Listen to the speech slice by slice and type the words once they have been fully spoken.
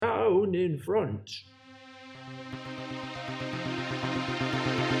one in front.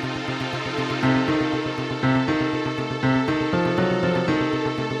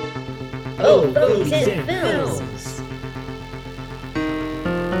 Oh, Fogies and Films!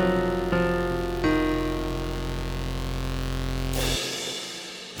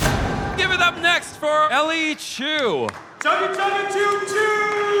 Give it up next for Ellie Chu. Chugga chugga choo choo!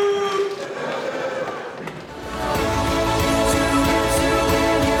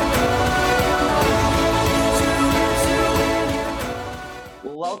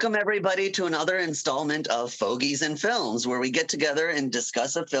 Welcome, everybody, to another installment of Fogies and Films, where we get together and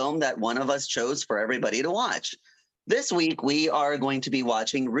discuss a film that one of us chose for everybody to watch. This week, we are going to be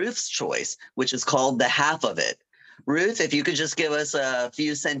watching Ruth's Choice, which is called The Half of It. Ruth, if you could just give us a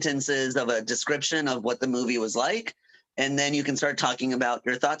few sentences of a description of what the movie was like, and then you can start talking about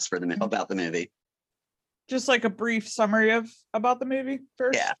your thoughts about the movie. Just like a brief summary about the movie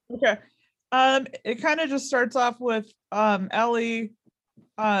first? Yeah. Okay. It kind of just starts off with Ellie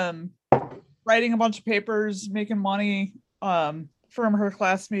writing a bunch of papers, making money from her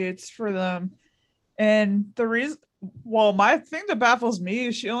classmates for them. And the reason, well, my thing that baffles me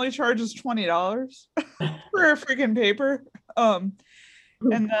is she only charges $20 for a freaking paper. And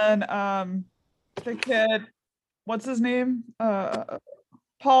then the kid, what's his name?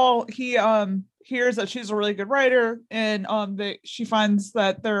 Paul, he hears that she's a really good writer, and she finds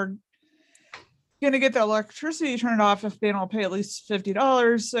that they're gonna get the electricity turned off if they don't pay at least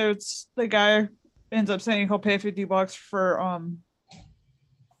 $50. So it's the guy ends up saying he'll pay $50 for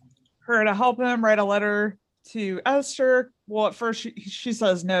her to help him write a letter to Esther. Well, at first she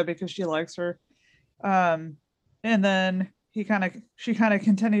says no because she likes her, and then she kind of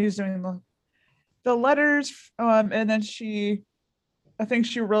continues doing the letters, and then I think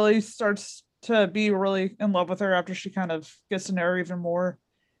she really starts to be really in love with her after she kind of gets to know her even more.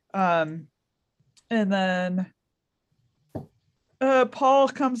 And then Paul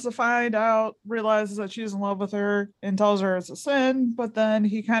comes to find out, realizes that she's in love with her and tells her it's a sin, but then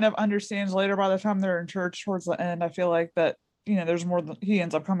he kind of understands later by the time they're in church towards the end. I feel like that, there's more than he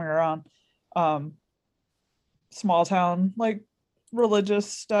ends up coming around. Small town, like religious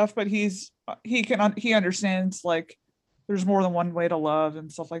stuff, but he understands like there's more than one way to love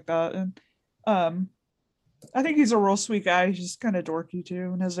and stuff like that. And I think he's a real sweet guy. He's just kind of dorky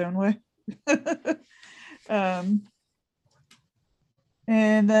too in his own way.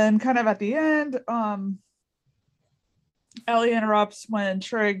 And then kind of at the end, Ellie interrupts when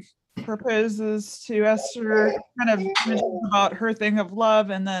Trig proposes to Esther, kind of mentions about her thing of love,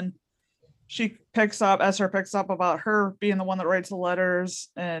 and then Esther picks up about her being the one that writes the letters,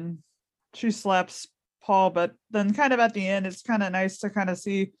 and she slaps Paul. But then kind of at the end, it's kind of nice to kind of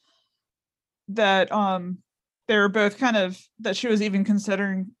see that they were both kind of, that she was even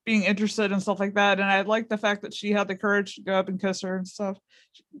considering being interested and stuff like that. And I like the fact that she had the courage to go up and kiss her and stuff.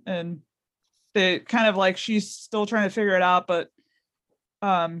 And they kind of like, she's still trying to figure it out, but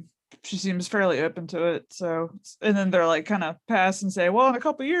she seems fairly open to it. So, and then they're like kind of pass and say, well, in a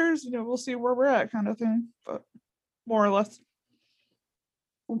couple of years, we'll see where we're at, kind of thing, but more or less.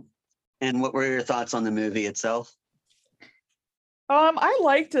 And what were your thoughts on the movie itself? I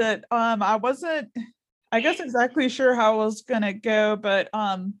liked it. I wasn't, I guess, exactly sure how it was gonna go, but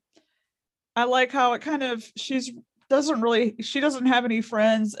I like how it kind of, she doesn't have any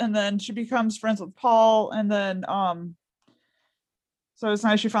friends, and then she becomes friends with Paul, and then so it's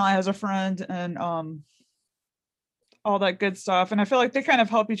nice she finally has a friend, and all that good stuff. And I feel like they kind of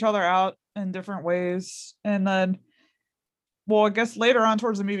help each other out in different ways. And then, well, I guess later on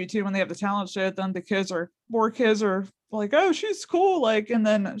towards the movie too, when they have the talent show, then more kids are like, oh, she's cool, like, and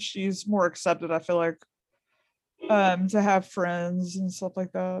then she's more accepted, I feel like, to have friends and stuff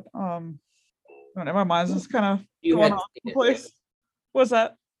like that. I don't know, my mind's just kind of going off the place. What's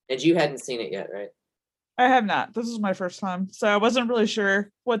that? And you hadn't seen it yet, right? I have not. This is my first time, so I wasn't really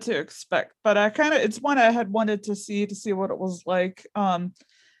sure what to expect, but it's one I had wanted to see what it was like. I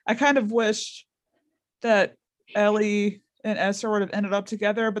kind of wished that Ellie and Esther would have ended up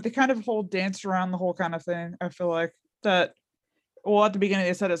together, but they kind of danced around the whole kind of thing. I feel like that, well, at the beginning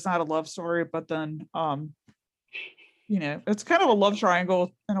they said it's not a love story, but then it's kind of a love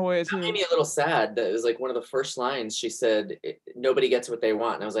triangle in a way too. It made me a little sad that it was like one of the first lines she said, nobody gets what they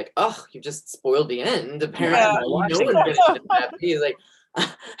want. And I was like, oh, you just spoiled the end. Apparently, Yeah. no one's gonna be happy. He's like,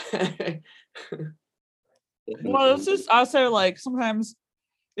 well, it's just also like sometimes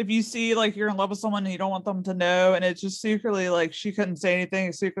if you see like you're in love with someone and you don't want them to know, and it's just secretly like she couldn't say anything,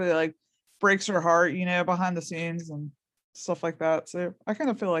 it secretly like breaks her heart, behind the scenes and stuff like that. So I kind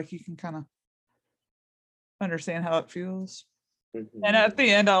of feel like you can kind of understand how it feels. Mhm. And at the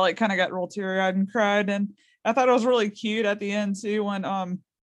end, I like kind of got real teary-eyed and cried. And I thought it was really cute at the end too when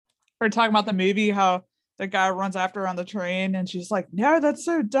we're talking about the movie, how the guy runs after her on the train, and she's like, "No, that's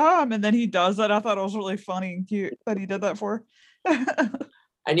so dumb." And then he does that. I thought it was really funny and cute that he did that for her.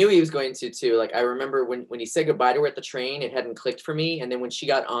 I knew he was going to too. Like I remember when he said goodbye to her at the train, it hadn't clicked for me. And then when she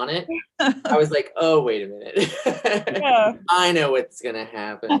got on it, I was like, oh, wait a minute. Yeah. I know what's gonna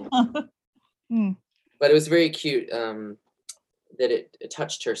happen. Hmm. But it was very cute that it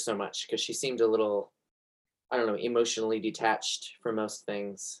touched her so much because she seemed a little, I don't know, emotionally detached from most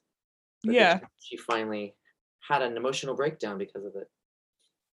things. But then Yeah, she finally had an emotional breakdown because of it.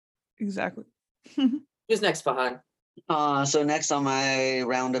 exactly. Who's next, Fahad? So next on my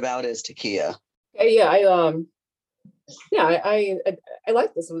roundabout is Takia. Yeah, I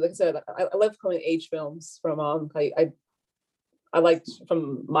like this. Like I said, I love coming of age films from I liked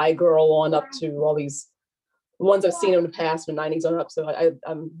from My Girl on up to all these ones I've seen in the past from the 90s on up. So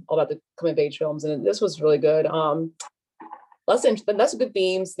I'm all about the coming of age films, and this was really good. That's good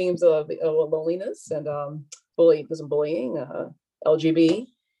themes of loneliness and bullying, LGBT,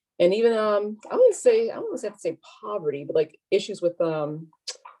 and even I wouldn't have to say poverty, but like issues with I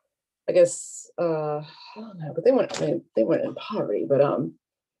guess I don't know, but they weren't in poverty, but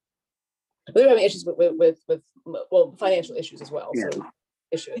they were having issues with financial issues as well. Yeah. So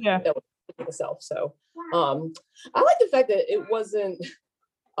issue Yeah. that was with itself. So I like the fact that it wasn't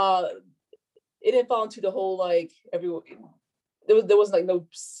it didn't fall into the whole like everyone. There was like no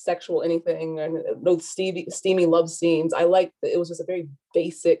sexual anything and no steamy love scenes. I liked that it was just a very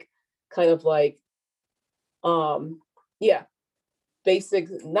basic kind of like basic,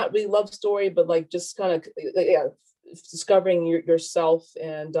 not really love story, but like just kind of discovering yourself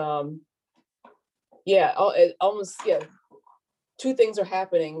and two things are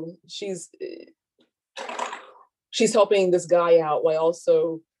happening. She's helping this guy out while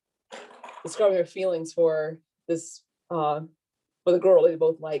also discovering her feelings for this for the girl they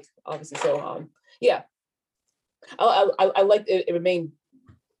both like, obviously. So I liked it. It remained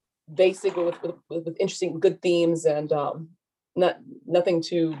basic with interesting, good themes and nothing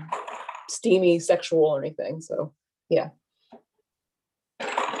too steamy, sexual or anything. So yeah.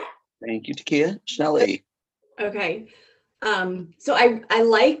 Thank you, Takia. Shelley. Okay. So I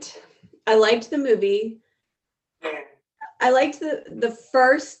liked the movie. I liked the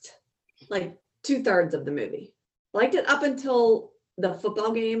first like 2/3 of the movie. I liked it up until the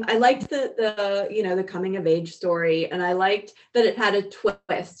football game. I liked the coming of age story, and I liked that it had a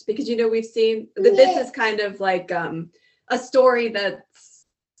twist because we've seen that this is kind of like a story that's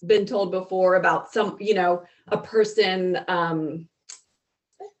been told before about some a person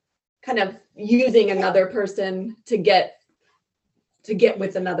kind of using another person to get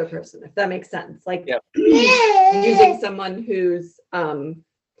with another person, if that makes sense. Like using someone who's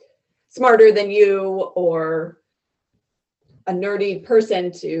smarter than you or a nerdy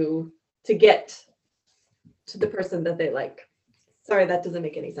person to get to the person that they like. Sorry, that doesn't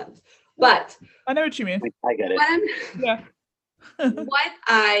make any sense. But I know what you mean. I get it. Yeah. what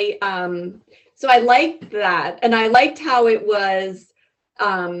I so I liked that, and I liked how it was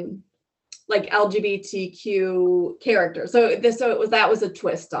like LGBTQ character. That was a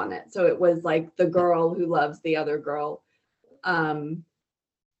twist on it. So it was like the girl who loves the other girl.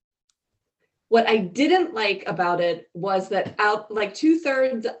 What I didn't like about it was that out like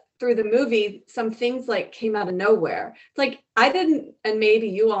 2/3 through the movie, some things like came out of nowhere. It's like I didn't, and maybe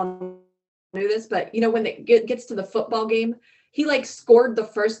you all knew this, but when it gets to the football game, he like scored the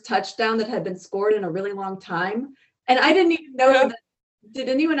first touchdown that had been scored in a really long time, and I didn't even know that. Did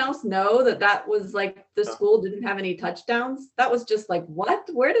anyone else know that was like the school didn't have any touchdowns? That was just like, what?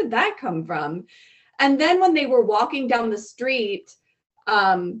 Where did that come from? And then when they were walking down the street,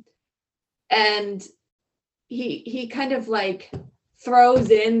 and he kind of like throws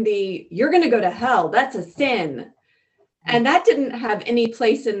in you're going to go to hell. That's a sin. And that didn't have any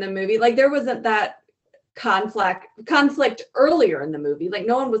place in the movie. Like there wasn't that conflict earlier in the movie. Like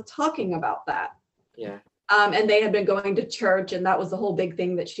no one was talking about that. Yeah. And they had been going to church, and that was the whole big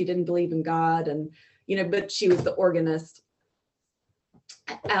thing that she didn't believe in God, and but she was the organist.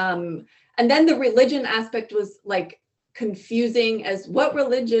 And then the religion aspect was like confusing as what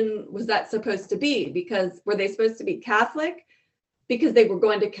religion was that supposed to be? Because were they supposed to be Catholic? Because they were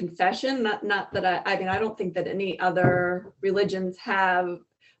going to confession? Not that I don't think that any other religions have,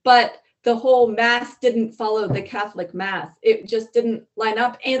 but the whole mass didn't follow the Catholic mass. It just didn't line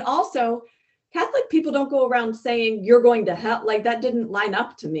up. And also, Catholic people don't go around saying you're going to hell. Like that didn't line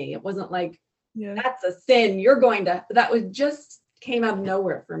up to me. It wasn't like that's a sin. You're going to, that was just came out of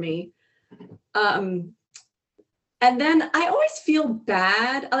nowhere for me. And And then I always feel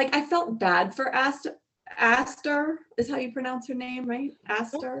bad. Like I felt bad for Aster. Aster is how you pronounce her name, right? I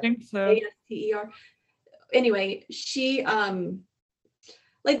Aster. think so. Aster. Anyway, she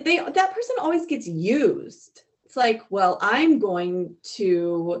like that person always gets used. It's like, well, I'm going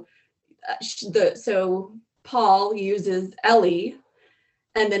to so Paul uses Ellie,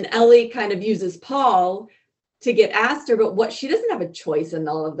 and then Ellie kind of uses Paul to get Aster, but what she doesn't have a choice in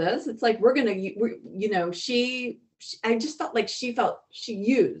all of this. It's like I just felt like she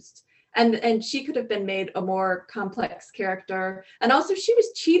used, and she could have been made a more complex character, and also she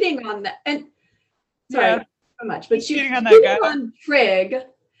was cheating on that. And sorry, Yeah. not so much, but she was Cheating on cheating that guy. on Frigg,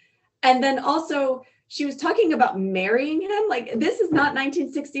 and then also she was talking about marrying him. Like, this is not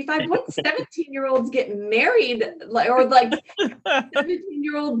 1965. What 17-year-olds get married, or like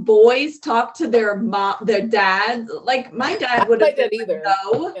 17-year-old boys talk to their dads? Like, my dad would have like that been either.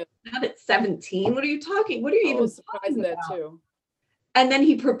 no, Yeah. not at 17. What are you talking? What are you I even was surprised talking at that about? too. And then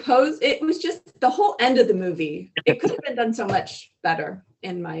he proposed. It was just the whole end of the movie. It could have been done so much better,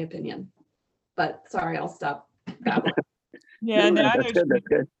 in my opinion. But sorry, I'll stop babbling. Yeah, no, I know that's what good. you That's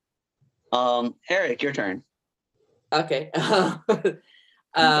good. Eric, your turn. Okay.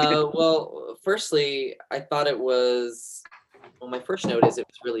 Well, firstly, I thought it was, well, my first note is it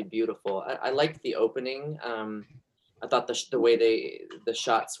was really beautiful. I liked the opening. I thought the way the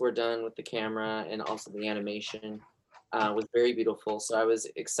shots were done with the camera and also the animation was very beautiful. So I was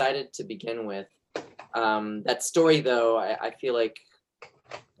excited to begin with. That story, though, I feel like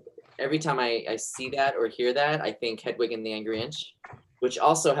every time I see that or hear that, I think Hedwig and the Angry Inch, which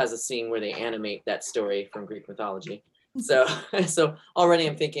also has a scene where they animate that story from Greek mythology. So already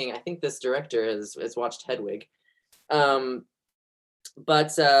I'm thinking, I think this director has watched Hedwig. But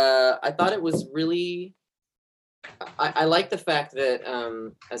I thought it was really, I like the fact that,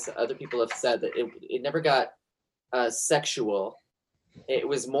 as other people have said, that it never got sexual. It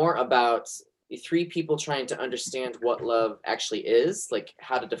was more about three people trying to understand what love actually is, like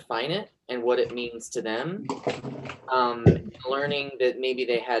how to define it and what it means to them. Learning that maybe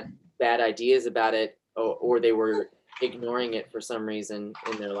they had bad ideas about it, or they were ignoring it for some reason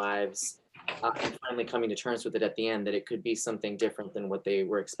in their lives, and finally coming to terms with it at the end, that it could be something different than what they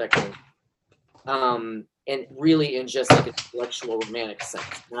were expecting. And really in just like an intellectual romantic sense,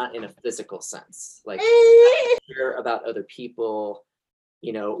 not in a physical sense. Like, care about other people,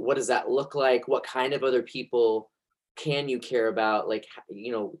 what does that look like? What kind of other people can you care about? Like,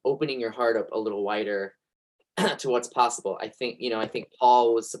 opening your heart up a little wider to what's possible. I think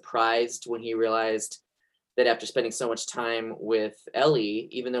Paul was surprised when he realized that after spending so much time with Ellie,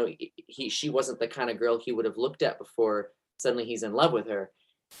 even though she wasn't the kind of girl he would have looked at before, suddenly he's in love with her.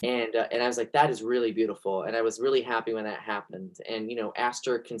 And I was like, that is really beautiful. And I was really happy when that happened. And,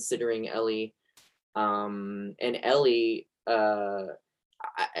 Aster considering Ellie, and Ellie, I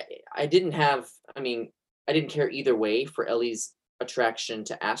didn't care either way for Ellie's attraction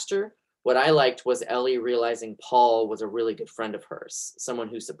to Aster. What I liked was Ellie realizing Paul was a really good friend of hers, someone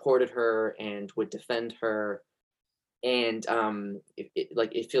who supported her and would defend her. And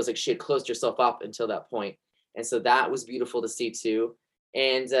it feels like she had closed herself up until that point. And so that was beautiful to see too.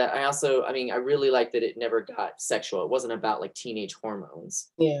 And I really liked that it never got sexual. It wasn't about like teenage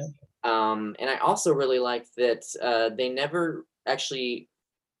hormones. Yeah. And I also really liked that they never actually,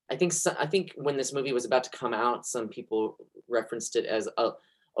 I think when this movie was about to come out, some people referenced it as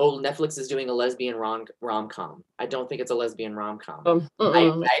Netflix is doing a lesbian rom-com. I don't think it's a lesbian rom-com.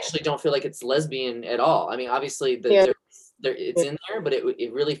 I actually don't feel like it's lesbian at all. I mean, obviously it's in there, but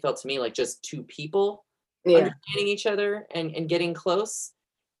it really felt to me like just two people understanding each other and getting close.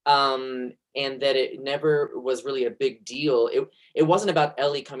 And that it never was really a big deal. It wasn't about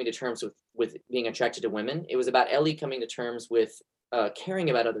Ellie coming to terms with being attracted to women. It was about Ellie coming to terms with caring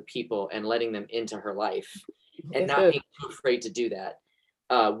about other people and letting them into her life, and not being too afraid to do that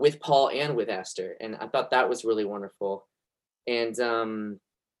with Paul and with Aster. And I thought that was really wonderful. And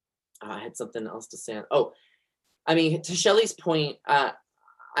I had something else to say. To Shelley's point,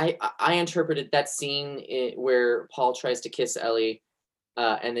 I interpreted that scene where Paul tries to kiss Ellie,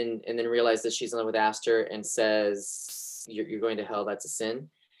 and then realizes that she's in love with Aster and says, "You're going to hell. That's a sin."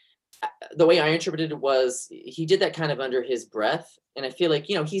 The way I interpreted it was he did that kind of under his breath, and I feel like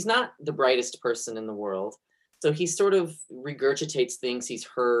he's not the brightest person in the world, so he sort of regurgitates things he's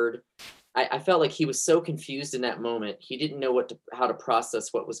heard. I felt like he was so confused in that moment. He didn't know how to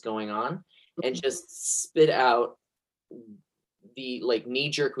process what was going on, and just spit out the like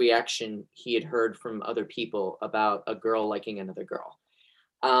knee-jerk reaction he had heard from other people about a girl liking another girl.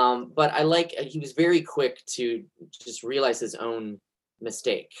 But he was very quick to just realize his own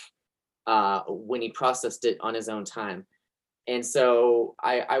mistake. when he processed it on his own time. And so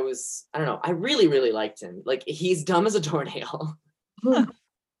I don't know, I really, really liked him. Like, he's dumb as a doornail.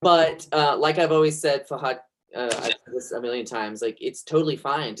 But like I've always said, Fahad, I've said this a million times, like, it's totally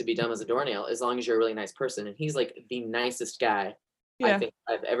fine to be dumb as a doornail as long as you're a really nice person. And he's like the nicest guy I think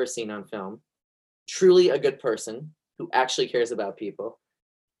I've ever seen on film. Truly a good person who actually cares about people.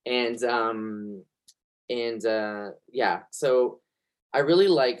 And yeah, so I really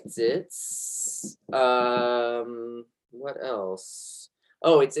liked it. What else?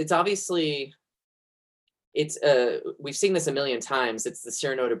 Oh, it's obviously, it's we've seen this a million times. It's the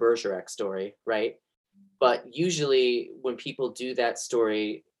Cyrano de Bergerac story, right? But usually when people do that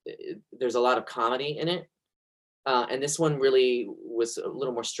story, there's a lot of comedy in it. And this one really was a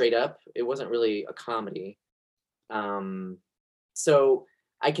little more straight up. It wasn't really a comedy. So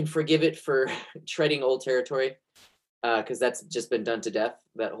I can forgive it for treading old territory, because that's just been done to death,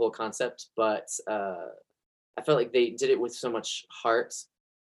 that whole concept. But I felt like they did it with so much heart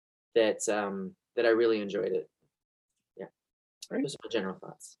that that I really enjoyed it. Yeah, those are my general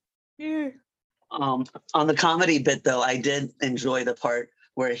thoughts. Yeah. On the comedy bit, though, I did enjoy the part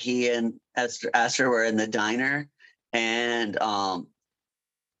where he and Aster were in the diner, and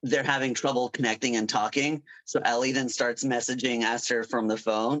they're having trouble connecting and talking. So Ellie then starts messaging Aster from the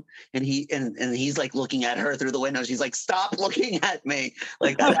phone, and he's like looking at her through the window. She's like, "Stop looking at me!"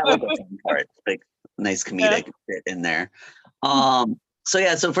 Like that was a fun part. Like, nice comedic bit in there. So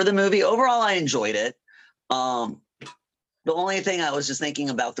yeah, so for the movie overall, I enjoyed it. The only thing I was just thinking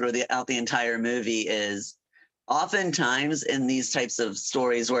about throughout the entire movie is, oftentimes in these types of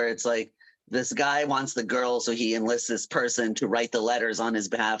stories where it's like, this guy wants the girl, so he enlists this person to write the letters on his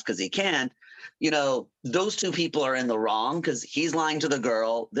behalf because he can, those two people are in the wrong because he's lying to the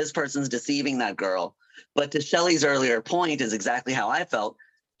girl, this person's deceiving that girl. But to Shelley's earlier point is exactly how I felt.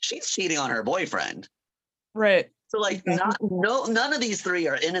 She's cheating on her boyfriend. Right. So like, none of these three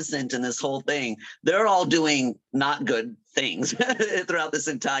are innocent in this whole thing. They're all doing not good things throughout this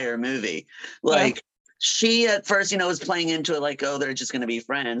entire movie. Like, she at first, was playing into it like, oh, they're just going to be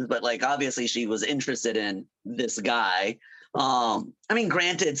friends. But like, obviously she was interested in this guy. I mean,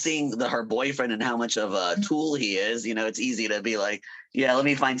 granted, seeing her boyfriend and how much of a tool he is, it's easy to be like, yeah, let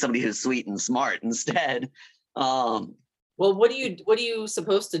me find somebody who's sweet and smart instead. Well, what are you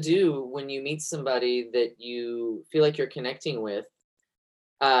supposed to do when you meet somebody that you feel like you're connecting with?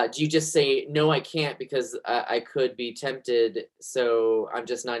 Do you just say, no, I can't because I could be tempted, so I'm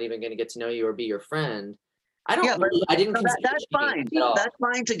just not even going to get to know you or be your friend? I didn't consider that's fine. That's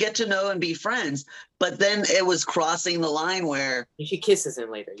fine to get to know and be friends. But then it was crossing the line where she kisses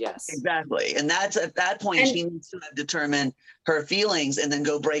him later. Yes, exactly. And that's at that point, she needs to have determined her feelings and then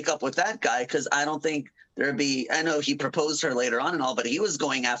go break up with that guy. Because I don't think I know he proposed her later on and all, but he was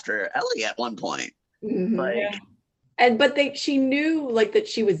going after Ellie at one point. Mm-hmm. But she knew like that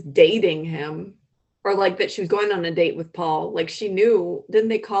she was dating him, or like that she was going on a date with Paul. Like, she knew, didn't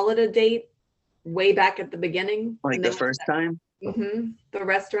they call it a date way back at the beginning? Like the first time? Mm-hmm. The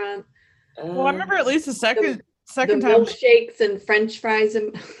restaurant. Well, I remember at least the second the time. Milkshakes and French fries.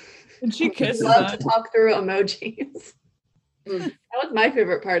 And she kisses love him. to talk through emojis. That was my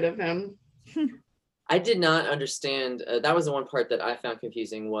favorite part of him. I did not understand. That was the one part that I found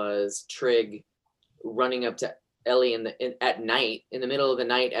confusing, was Trig running up to Ellie at night, in the middle of the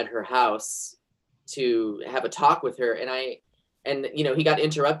night at her house to have a talk with her. And he got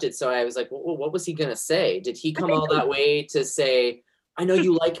interrupted. So I was like, well, what was he going to say? Did he come all that way to say, I know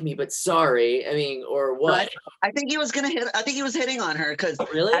you like me, but sorry? I mean, or what? I think he was hitting on her because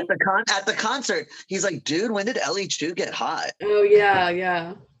really? at the concert, he's like, dude, when did Ellie Chu get hot? Oh,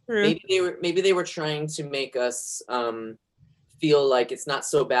 yeah. Maybe they were trying to make us feel like it's not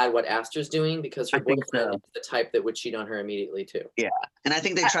so bad what Aster's doing, because her boyfriend is the type that would cheat on her immediately too. Yeah, and I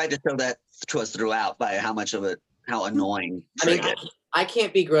think they tried to show that to us throughout by how annoying. I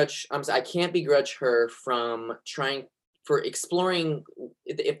can't begrudge. I can't begrudge her for exploring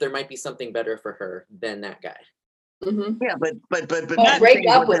if there might be something better for her than that guy. Mm-hmm. Yeah, but break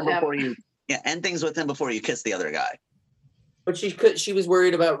up with him before you. Yeah, end things with him before you kiss the other guy. But she was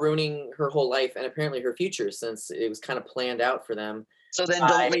worried about ruining her whole life and apparently her future, since it was kind of planned out for them. So then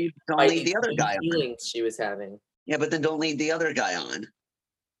don't lead the other guy on. Feelings she was having. Yeah, but then don't lead the other guy on.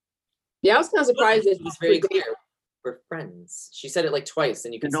 Yeah, I was kind of surprised that he's very clear. We're friends. She said it like twice,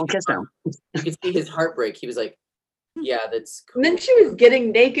 and you could don't kiss him. You could see his heartbreak. He was like, "Yeah, that's cool." And then she was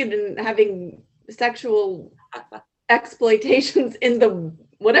getting naked and having sexual exploitations in the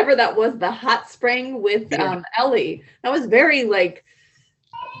whatever that was, the hot spring with Ellie. That was very like,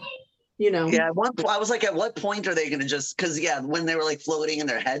 you know. Yeah, I was like, at what point are they going to just? Because when they were like floating and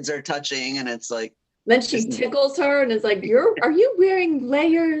their heads are touching, and it's like. Then she tickles her and is like, are you wearing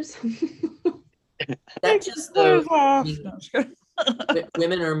layers? That just though, Clothes off. mean- No, I'm just kidding.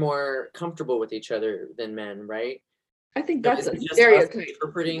 women are more comfortable with each other than men, right? I think So that's is a it just us stereotype.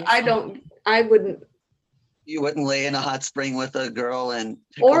 interpreting I wouldn't, You wouldn't lay in a hot spring with a girl and.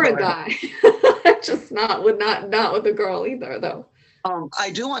 tickle or a her. guy. Just not with a girl either, though. I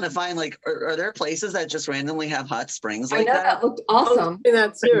do want to find are there places that just randomly have hot springs I like know that? that looked I was awesome. thinking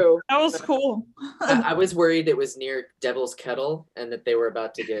that too. That was cool. I was worried it was near Devil's Kettle and that they were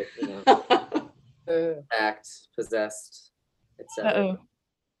about to get, attacked, possessed, etc.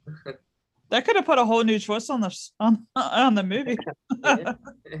 Uh-oh. That could have put a whole new twist on the movie.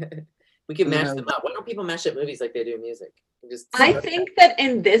 We could mash them up. Why don't people mash up movies like they do music? I think that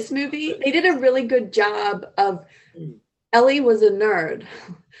in this movie, they did a really good job of Ellie was a nerd.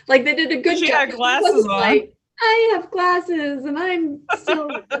 Like they did a good She job. had glasses It wasn't on. like, I have glasses and I'm so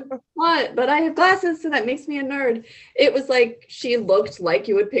what? But I have glasses, so that makes me a nerd. It was like she looked like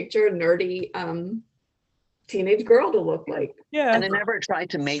you would picture a nerdy teenage girl to look like. Yeah. And they never tried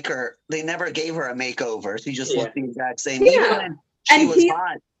to make her. They never gave her a makeover. She just Yeah. looked the exact same. Yeah. Even when she And was he-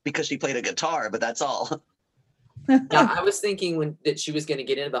 hot because she played a guitar, but that's all. Yeah, I was thinking that she was going to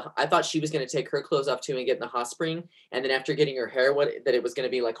get into I thought she was going to take her clothes off too and get in the hot spring, and then after getting her hair wet, that it was going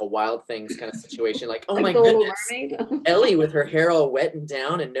to be like a Wild Things kind of situation. Like, oh Like my the Little goodness, Mermaid. Ellie with her hair all wet and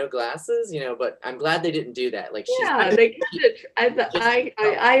down and no glasses, But I'm glad they didn't do that. Like, Yeah, they kept it.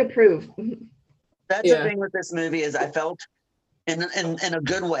 I approve. That's Yeah. the thing with this movie is I felt, in a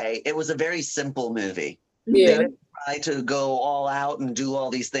good way, it was a very simple movie. They Yeah. didn't try to go all out and do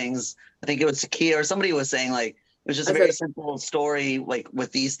all these things. I think it was Sakia or somebody was saying it was just a I very said- simple story,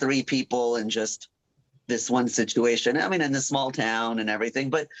 with these three people and just this one situation. I mean, in the small town and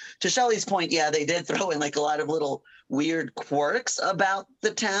everything. But to Shelley's point, they did throw in a lot of little weird quirks about the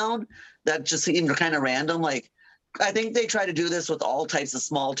town that just seemed kind of random. I think they try to do this with all types of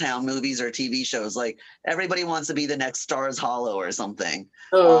small town movies or TV shows. Like everybody wants to be the next Stars Hollow or something.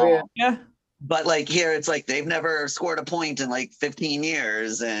 Oh yeah. Yeah. But here it's they've never scored a point in 15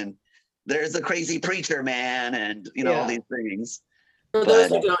 years, and there's a crazy preacher man, and all Yeah. these things. For those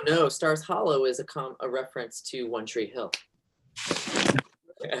But- who don't know, Stars Hollow is a reference to One Tree Hill.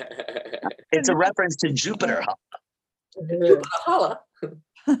 It's a reference to Jupiter. Holla.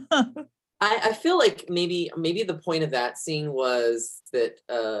 I feel like maybe the point of that scene was that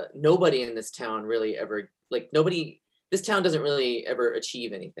nobody in this town really ever this town doesn't really ever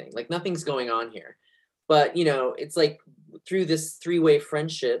achieve anything. Nothing's going on here. But it's through this three-way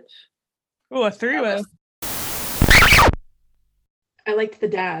friendship. Oh, a three-way. I liked the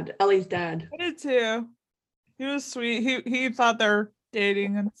dad, Ellie's dad. I did too. He was sweet. He thought they're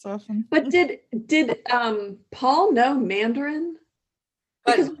dating and stuff. But did Paul know Mandarin?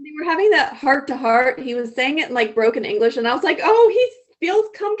 But- Because when they were having that heart to heart, he was saying it in broken English, and I was like, oh, he feels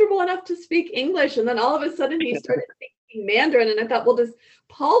comfortable enough to speak English, and then all of a sudden he started speaking Mandarin, and I thought, well, does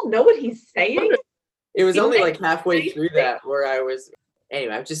Paul know what he's saying? It was You only think- halfway through that where I was.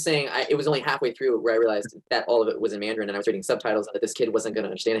 Anyway, I'm just saying it was only halfway through where I realized that all of it was in Mandarin, and I was reading subtitles and that this kid wasn't going to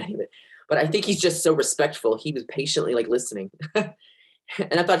understand any of it. But I think he's just so respectful. He was patiently listening, and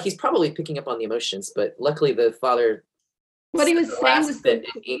I thought he's probably picking up on the emotions. But luckily, the father. What he was said the saying last was bit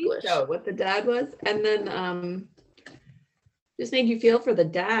so in English. sweet, though, what the dad was, and then just made you feel for the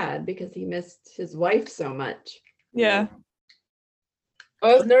dad because he missed his wife so much. Yeah.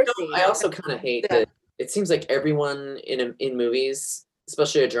 I was nursing. I also kind of hate that it seems like everyone in movies,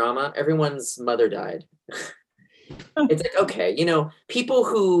 especially a drama, everyone's mother died. It's okay, people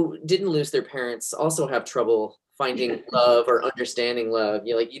who didn't lose their parents also have trouble finding love or understanding love.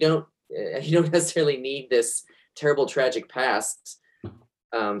 You don't necessarily need this terrible tragic past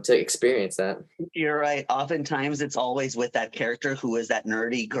to experience that. You're right. Oftentimes it's always with that character who is that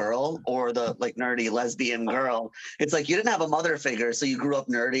nerdy girl or the nerdy lesbian girl. It's you didn't have a mother figure, so you grew up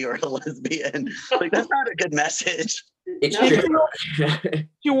nerdy or a lesbian. That's not a good message. It's No. true.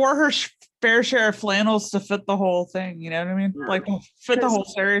 She wore her fair share of flannels to fit the whole thing. You know what I mean? Yeah. Fit the whole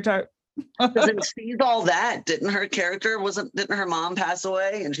stereotype. Because in She's All That, didn't her mom pass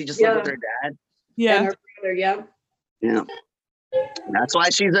away and she just Yeah. lived with her dad? And Yeah. her brother, yeah. Yeah. That's why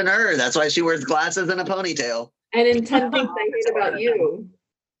she's a nerd. That's why she wears glasses and a ponytail. And in 10 Things I Hate About You.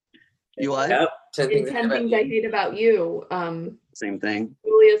 You what? Yep. 10 In things 10 Things I Hate About You, Same thing.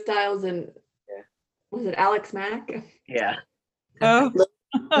 Julia Stiles and Yeah. was it Alex Mack? Yeah. Oh.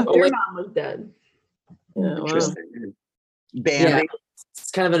 Their mom was dead. Yeah, wow. Interesting. Bambi.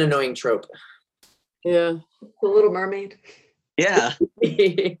 It's kind of an annoying trope. Yeah. The Little Mermaid. Yeah.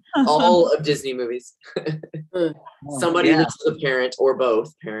 All of Disney movies. Somebody Yeah. lost a parent or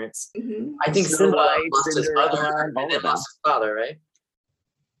both parents. Mhm. I think Snow Simba White, lost his Cinderella, mother all and then of them. lost his father, right?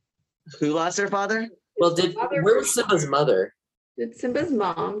 Who lost their father? Well, His father where was was Simba's mother? Did Simba's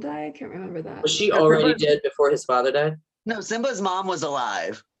mom die? I can't remember that. Was she Yeah, already Simba's- dead before his father died? No, Simba's mom was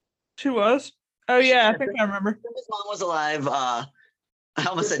alive. She was. Oh yeah, I think I remember. Simba's mom was alive. I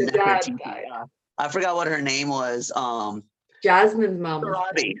almost But said the dad Nefertiti. died. I forgot what her name was. Jasmine's mom.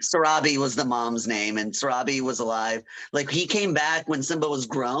 Sarabi. Sarabi was the mom's name, and Sarabi was alive. Like he came back when Simba was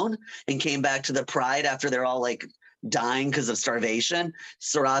grown and came back to the pride after they're all like dying because of starvation.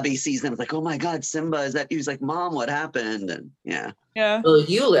 Sarabi sees them like, oh my God, Simba, is that? He was like, Mom, what happened? And yeah. Yeah. Well,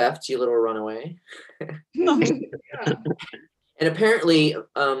 you left, you little runaway. Yeah. And apparently,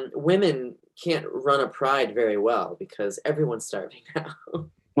 women can't run a pride very well because everyone's starving now.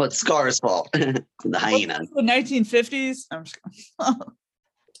 Well, it's Scar's fault. The hyena. The 1950s. I'm just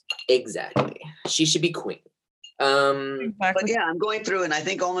Exactly. She should be queen. But exactly. yeah, I'm going through, and I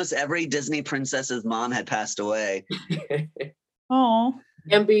think almost every Disney princess's mom had passed away. Oh,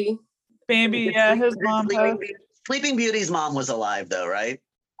 Bambi. Bambi. Yeah, his mom. Sleeping Beauty's mom was alive, though, right?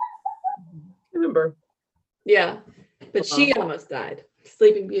 Remember? Yeah, but she almost died.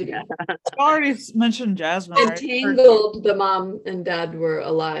 Sleeping Beauty. Already mentioned Jasmine. And Right? Tangled, the mom and dad were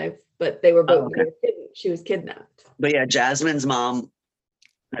alive, but they were both. Oh, okay. She was kidnapped. But yeah, Jasmine's mom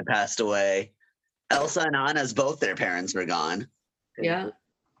had passed away. Elsa and Anna's both their parents were gone. Yeah.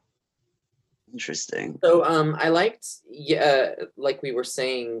 Interesting. So I liked, like we were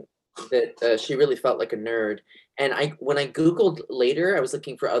saying, that she really felt like a nerd. And when I Googled later, I was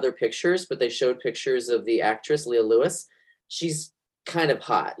looking for other pictures, but they showed pictures of the actress Leah Lewis. She's kind of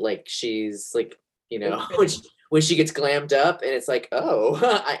hot. Like she's like, you know, when she gets glammed up and it's like, oh,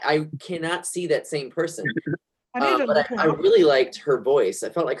 I cannot see that same person. I need to But look her I up. really liked her voice. I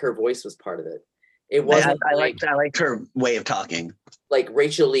felt like her voice was part of it. It wasn't I like liked her way of talking. like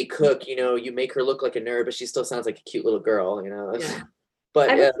Rachel Lee Cook, you know, you make her look like a nerd, but she still sounds like a cute little girl, you know. Yeah. But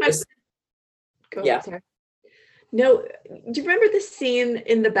I was- Go, yeah. sorry. No, do you remember the scene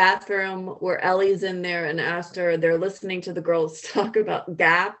in the bathroom where Ellie's in there and Aster, they're listening to the girls talk about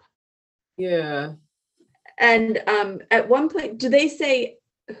Gap? Yeah. And at one point, do they say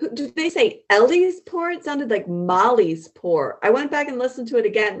Ellie's poor? It sounded like Molly's poor. I went back and listened to it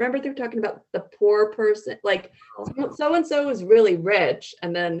again. Remember they were talking about the poor person, like so-and-so is really rich,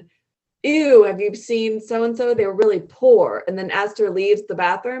 and then, ew, have you seen so-and-so? They were really poor. And then Aster leaves the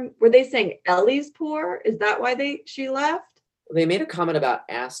bathroom. Were they saying Ellie's poor? Is that why she left? They made a comment about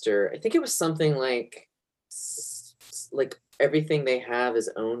Aster. I think it was something like everything they have is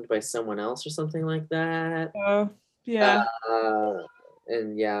owned by someone else or something like that. Yeah.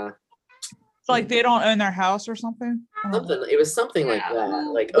 And yeah. It's like they don't own their house or something. I don't know. Something. It was something like Yeah. that.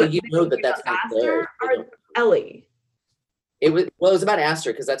 Like, But oh, you know that's not Aster theirs. or Ellie? It was about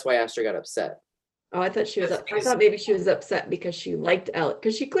Aster because that's why Aster got upset. Oh, I thought she was. I thought maybe she was upset because she liked Ellie,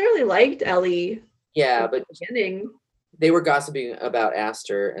 because she clearly liked Ellie. Yeah, at but the beginning. they were gossiping about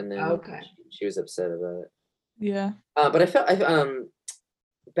Aster, and then Okay. she was upset about it. Yeah. But I felt back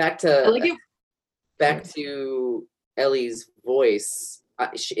I like to it. back to Ellie's voice.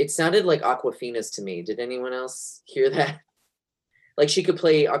 It sounded like Aquafina's to me. Did anyone else hear that? Like she could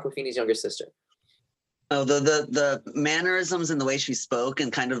play Aquafina's younger sister. Oh, the mannerisms and the way she spoke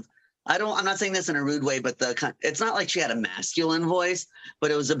and kind of, I'm not saying this in a rude way, but it's not like she had a masculine voice,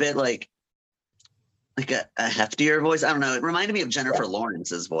 but it was a bit like a heftier voice. I don't know. It reminded me of Jennifer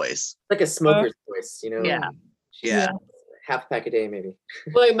Lawrence's voice. Like a smoker's voice, you know? Yeah. Yeah. Half pack a day, maybe.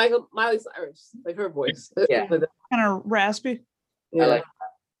 Like Miley Cyrus, like her voice. Yeah. Kind of raspy. Yeah. I like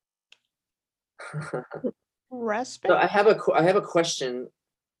Raspy. So I have a question.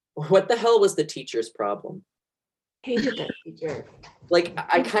 What the hell was the teacher's problem? Hated that teacher. Like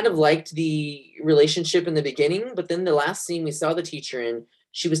I kind of liked the relationship in the beginning, but then the last scene we saw the teacher in,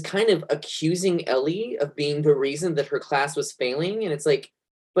 she was kind of accusing Ellie of being the reason that her class was failing, and it's like,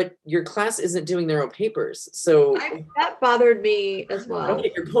 but your class isn't doing their own papers, so That bothered me as I well. don't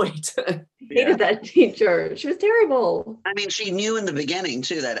get your point. Hated that teacher. She was terrible. I mean, she knew in the beginning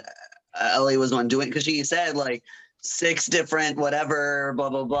too that Ellie was one doing, because she said like 6 different whatever, blah,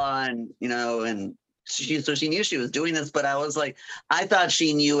 blah, blah. And, you know, and she knew she was doing this, but I thought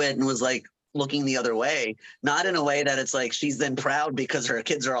she knew it and was like looking the other way, not in a way that it's like she's then proud because her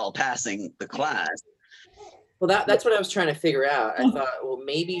kids are all passing the class. Well, that's what I was trying to figure out. I thought, well,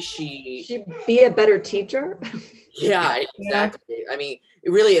 maybe She'd be a better teacher. yeah, exactly. I mean,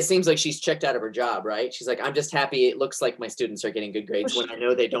 it seems like she's checked out of her job, right? She's like, I'm just happy it looks like my students are getting good grades when I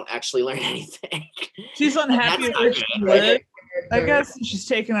know they don't actually learn anything. She's unhappy That's where not she good, lives. right? I guess she's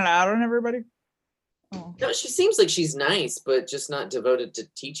taking it out on everybody. Oh. No, she seems like she's nice, but just not devoted to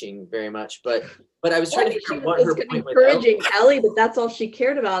teaching very much. But I was trying to figure out what her point was. Encouraging Ellie, but that's all she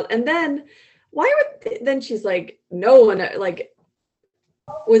cared about. And then then she's like, no one, like,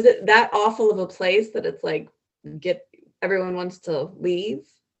 was it that awful of a place that it's like, everyone wants to leave?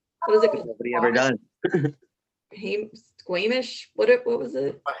 What is it? Nobody ever does. Squamish? What was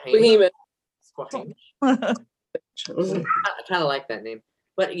it? Behemoth. I kind of like that name.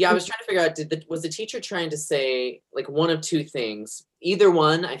 But yeah, I was trying to figure out, was the teacher trying to say like one of two things? Either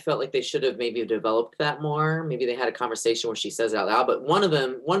one, I felt like they should have maybe developed that more. Maybe they had a conversation where she says it out loud. But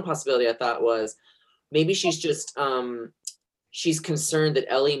one possibility I thought was maybe she's just, she's concerned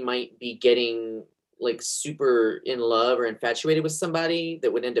that Ellie might be getting like super in love or infatuated with somebody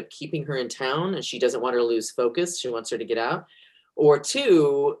that would end up keeping her in town, and she doesn't want her to lose focus. She wants her to get out. Or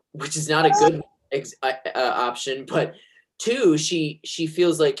two, which is not a good option, but two, she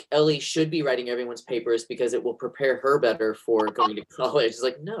feels like Ellie should be writing everyone's papers because it will prepare her better for going to college. It's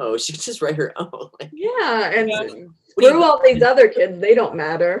like, no, she can just write her own. Yeah, and screw all these other kids, they don't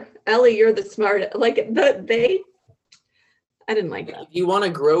matter. Ellie, you're the smart. Like I didn't like that. If you want to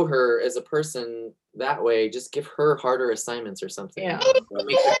grow her as a person that way, just give her harder assignments or something. Yeah.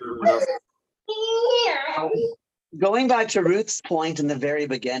 Going back to Ruth's point in the very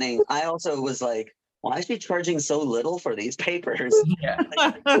beginning, I also was like, why is she charging so little for these papers? Yeah.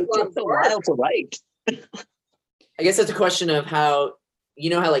 It takes a while to write. I guess that's a question of how,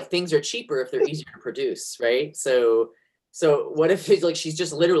 how like things are cheaper if they're easier to produce, right? So what if it's like she's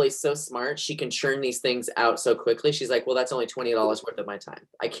just literally so smart, she can churn these things out so quickly. She's like, well, that's only $20 worth of my time.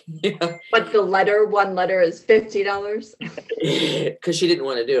 I can't. But one letter is $50. Because she didn't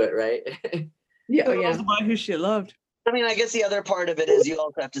want to do it, right? Yeah, That was the one who she loved. I mean, I guess the other part of it is you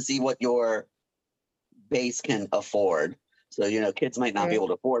also have to see what your base can afford. So, kids might not be able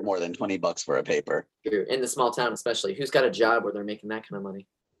to afford more than $20 for a paper. In the small town, especially. Who's got a job where they're making that kind of money?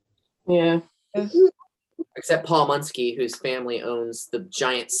 Yeah. Except Paul Munsky, whose family owns the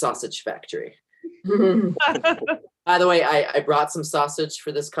giant sausage factory. By the way, I brought some sausage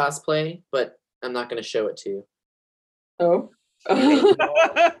for this cosplay, but I'm not going to show it to you. Oh.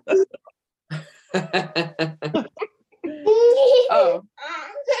 Oh.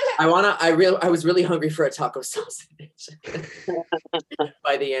 I was really hungry for a taco sausage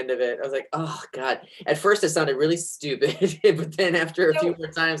by the end of it. I was like, oh God. At first it sounded really stupid, but then after a few more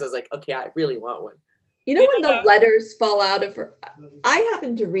times, I was like, okay, I really want one. When the letters fall out of her, I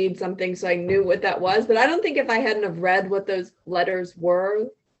happened to read something, so I knew what that was, but I don't think if I hadn't have read what those letters were,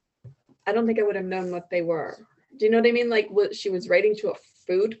 I don't think I would have known what they were. Do you know what I mean? Like what she was writing to a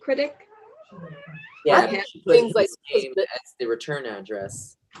food critic? Yeah, Okay. she put Things like his name as the return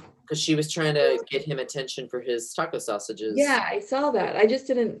address because she was trying to get him attention for his taco sausages. Yeah, I saw that. I just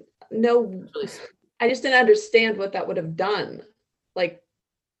didn't know. I just didn't understand what that would have done. Like,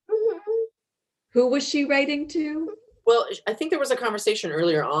 who was she writing to? Well, I think there was a conversation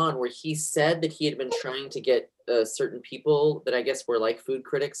earlier on where he said that he had been trying to get certain people that I guess were like food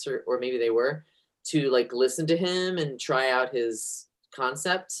critics or maybe they were to like listen to him and try out his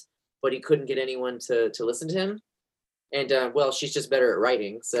concept, but he couldn't get anyone to listen to him. And well, she's just better at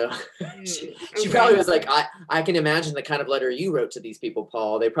writing. So she probably was like, I can imagine the kind of letter you wrote to these people,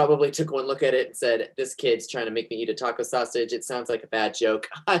 Paul. They probably took one look at it and said, this kid's trying to make me eat a taco sausage. It sounds like a bad joke.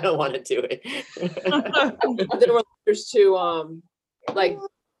 I don't want to do it. There were letters to like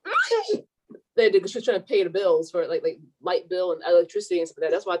she was trying to pay the bills for like light bill and electricity and stuff like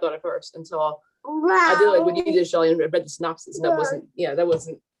that. That's what I thought at first until I did like what you did, Shelley, and read the synopsis, and that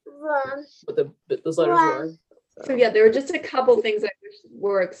wasn't what those letters were. So yeah, there were just a couple things that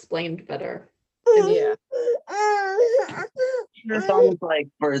were explained better. And yeah. It's almost like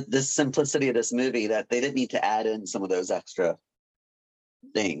for the simplicity of this movie that they didn't need to add in some of those extra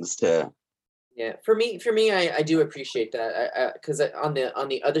things to. Yeah, for me, I do appreciate that because on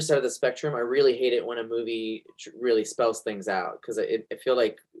the other side of the spectrum, I really hate it when a movie really spells things out because I feel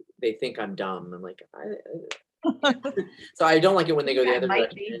like they think I'm dumb. I'm like, so I don't like it when they go the other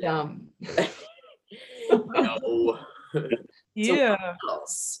might direction. be dumb. No. Yeah. So what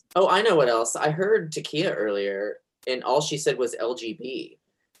else? Oh, I know what else. I heard Takia earlier, and all she said was LGB,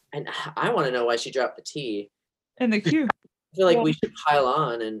 and I want to know why she dropped the T. And the Q. I feel like we should pile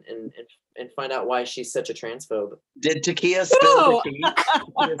on and find out why she's such a transphobe. Did Takia spill the tea?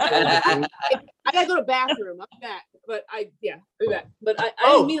 I gotta go to the bathroom. I'm back, but I'll be back. But I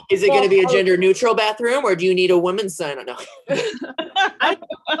Oh, didn't mean is it going to be a gender neutral bathroom, or do you need a woman's sign? No. I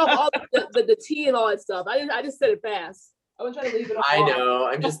all the tea and all that stuff. I just said it fast. I wasn't trying to leave it all. I know.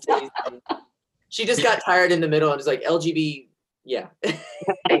 I'm just teasing. She just got tired in the middle and was like, LGB Yeah.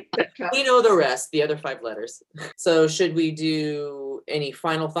 etc. We know the rest, the other 5 letters. So should we do any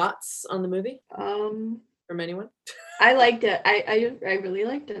final thoughts on the movie from anyone? I liked it. I really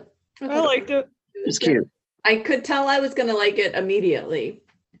liked it. I liked it. It's good. cute. I could tell I was gonna like it immediately.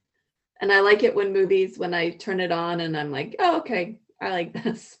 And I like it when I turn it on and I'm like, oh, okay, I like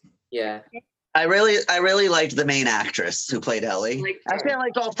this. Yeah. I really liked the main actress who played Ellie. Liked Actually, her. I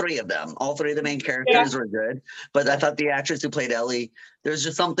liked all 3 of them. All 3 of the main characters were good, but I thought the actress who played Ellie, there's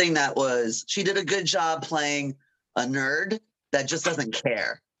just something she did a good job playing a nerd that just doesn't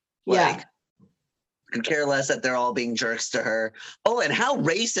care. Yeah. Could care less that they're all being jerks to her. Oh, and how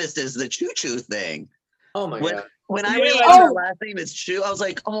racist is the Choo Choo thing? Oh my When, god. when I Yeah. realized her last name is Choo, I was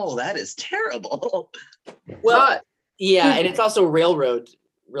like, oh, that is terrible. Well, yeah, and it's also railroad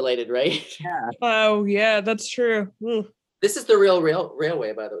related, right? Yeah. Oh yeah, that's true. Ooh. This is the real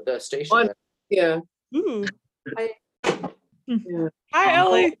railway, by the way, the station. One- Yeah. Ooh. Yeah. Hi,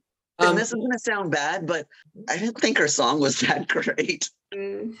 Ellie. And this is going to sound bad, but I didn't think her song was that great.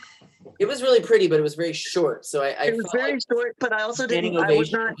 Mm. It was really pretty, but it was very short. So I It was felt very like short, but I also standing didn't. I was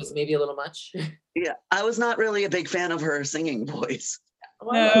ovation not. was maybe a little much. Yeah, I was not really a big fan of her singing voice.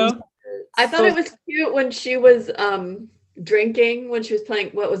 No. I thought it was cute when she was drinking, when she was playing,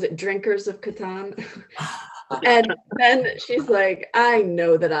 what was it, Drinkers of Catan? And then she's like, I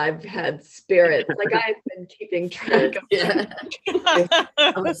know that I've had spirits. Like I've been keeping track of Yeah.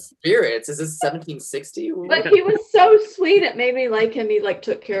 Spirits. Is this 1760? But he was so sweet. It made me like him. He like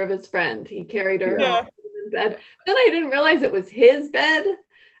took care of his friend. He carried her Yeah. home in bed. Then I didn't realize it was his bed,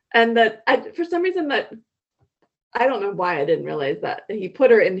 and that for some reason that I don't know why I didn't realize that he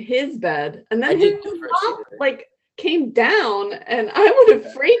put her in his bed, and I then his didn't at first mom either. like came down, and I would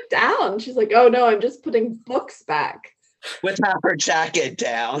have freaked out. And she's like, "Oh no, I'm just putting books back." With half her jacket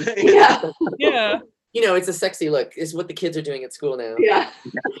down. Yeah, Yeah. You know, it's a sexy look. It's what the kids are doing at school now. yeah.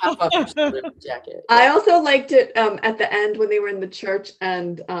 Half off your shoulder jacket. I also liked it at the end when they were in the church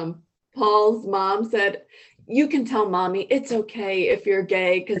and Paul's mom said, "You can tell mommy it's okay if you're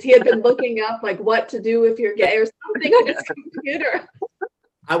gay," because he had been looking up like what to do if you're gay or something on his computer.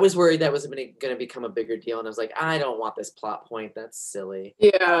 I was worried that was going to become a bigger deal, and I was like, I don't want this plot point. That's silly.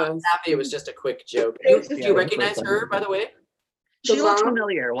 Yeah. I'm happy it was just a quick joke. It was Do just you a recognize quick her, one. by the way? She The looks mom?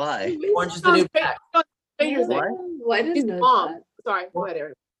 familiar. Why? Orange is the New Black. Stranger Things. What? Oh, I She's didn't the know mom. that. Sorry. Go ahead,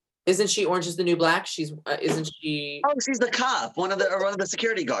 Eric. Isn't she Orange is the New Black? She's isn't she? Oh, she's the cop, one of the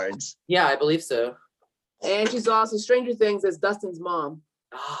security guards. Yeah, I believe so. And she's also Stranger Things as Dustin's mom.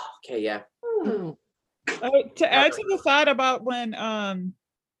 Oh, okay, yeah. Oh. To add to the thought about when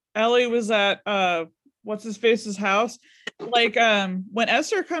Ellie was at what's his face's house, like when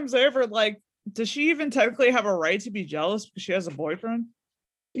Esther comes over, like does she even technically have a right to be jealous because she has a boyfriend?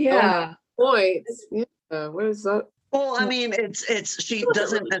 Yeah. Points. Yeah. Where's that? Well, I mean, it's she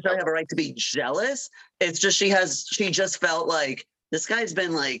doesn't necessarily have a right to be jealous. It's just she just felt like this guy's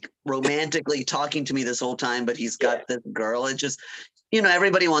been like romantically talking to me this whole time, but he's got this girl. It just,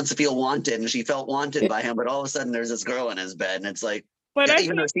 everybody wants to feel wanted, and she felt wanted by him, but all of a sudden there's this girl in his bed, and it's like, But I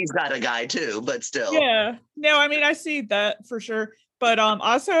even though she's got a guy too, but still. yeah, no, I mean I see that for sure, but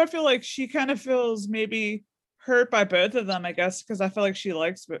also I feel like she kind of feels maybe hurt by both of them, I guess, because I feel like she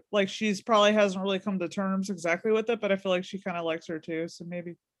likes, but like she's probably hasn't really come to terms exactly with it, but I feel like she kind of likes her too, so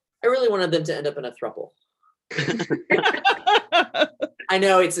maybe. I really wanted them to end up in a throuple. I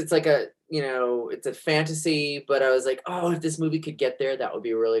know it's like a it's a fantasy, but I was like, oh, if this movie could get there, that would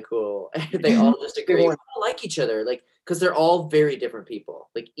be really cool. They all just agree, we all like each other, like because they're all very different people.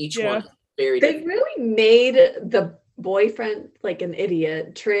 Like each Yeah. one is very They different. really made the boyfriend like an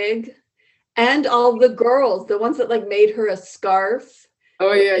idiot, Trig, and all the girls, the ones that like made her a scarf.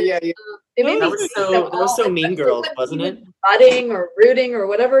 Oh yeah, yeah, yeah. It made That me was think so- of that was so all- Mean especially Girls, when wasn't he it? was Butting or rooting or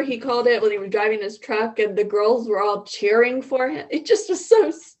whatever he called it when he was driving his truck, and the girls were all cheering for him. It just was so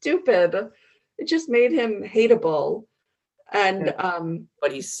stupid. It just made him hateable. And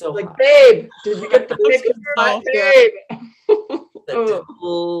But he's so like, hot. babe, did you get the picture, Oh, babe? The Oh.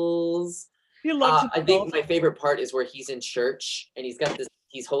 dimples. He loves I think my favorite part is where he's in church and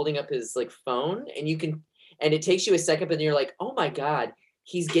he's holding up his like phone, and it takes you a second, but then you're like, oh my God,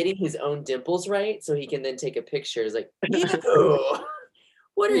 he's getting his own dimples right, so he can then take a picture. It's like, ew,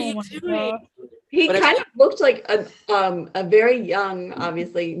 what are you doing? He But I kind of looked like a very young,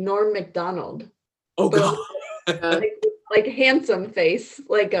 obviously, Norm Macdonald. Oh God. Like handsome face.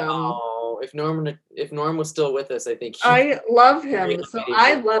 Like Oh, if Norm was still with us, I think I love Very him. So amazing.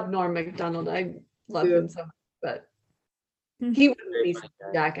 I love Norm Macdonald. I love him so much, but he wouldn't Very be funny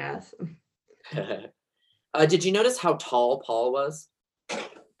guy. jackass. Did you notice how tall Paul was?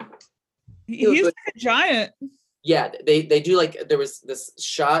 He's like a giant. Yeah, they do like there was this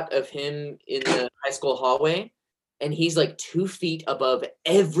shot of him in the high school hallway, and he's like 2 feet above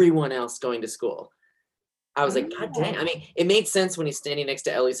everyone else going to school. I was like, God dang. I mean, it made sense when he's standing next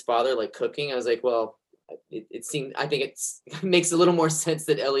to Ellie's father, like cooking. I was like, well, it seemed, I think it makes a little more sense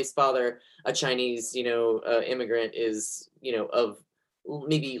that Ellie's father, a Chinese, immigrant, is, of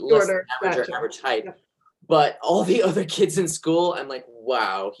maybe less than Shorter, average or gotcha. average height. Yep. But all the other kids in school, I'm like,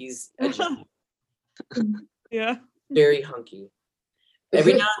 wow, he's a genius. Yeah. Very hunky.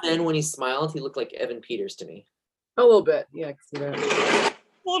 Every now and then when he smiled, he looked like Evan Peters to me. A little bit. Yeah, I can see that.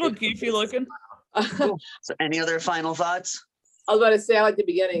 A little goofy looking. Cool. So any other final thoughts? I was about to say, I like the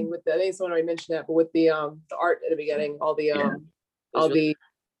beginning with the, I think someone already mentioned that, but with the art at the beginning, all the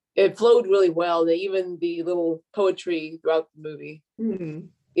it flowed really well. Even the little poetry throughout the movie. Mhm.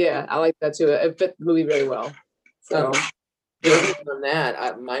 Yeah, I like that too. It fit the movie really well. So Building on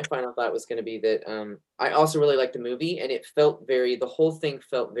that, my final thought was going to be that I also really liked the movie, and it felt the whole thing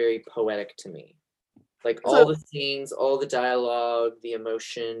felt very poetic to me. Like all the scenes, all the dialogue, the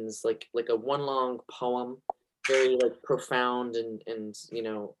emotions, like a one long poem, very like profound and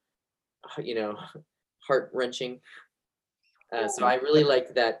heart wrenching. So I really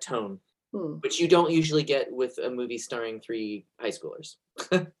liked that tone, which you don't usually get with a movie starring 3 high schoolers.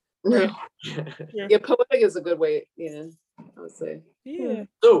 yeah, poetic is a good way. Yeah, I would say. Yeah.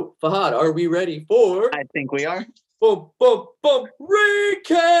 So Fahad, are we ready for I think we are.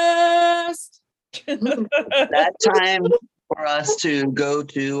 recast? That time for us to go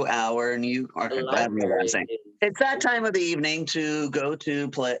to our new Library. It's that time of the evening to go to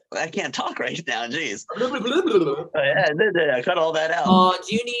play. I can't talk right now. Jeez. Oh, yeah, cut all that out.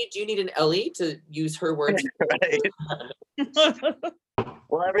 Do you need an Ellie to use her words? Right.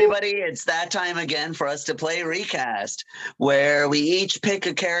 Well, everybody, it's that time again for us to play Recast, where we each pick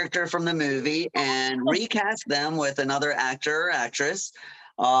a character from the movie and recast them with another actor or actress.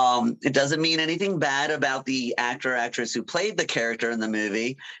 It doesn't mean anything bad about the actor or actress who played the character in the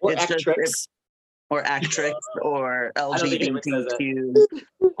movie. Or It's actress. or actress or don't think anyone says LGBTQ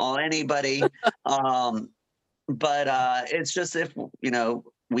or anybody. But it's just if,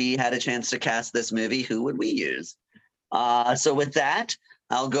 we had a chance to cast this movie, who would we use? So with that,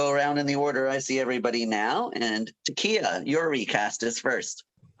 I'll go around in the order I see everybody now. And Takia, your recast is first.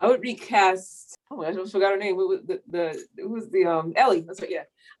 I would recast. Oh my gosh, I almost forgot her name. Who was the Ellie? That's right. Yeah.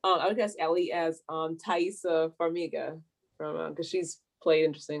 I would cast Ellie as Thaisa Farmiga from because she's played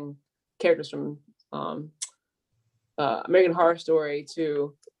interesting characters from American Horror Story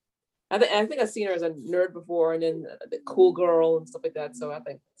too. I think I've seen her as a nerd before, and then the cool girl and stuff like that. So I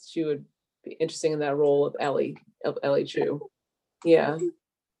think she would be interesting in that role of Ellie Chu. Yeah.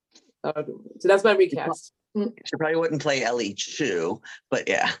 So that's my recast. She probably wouldn't play Ellie Chu, but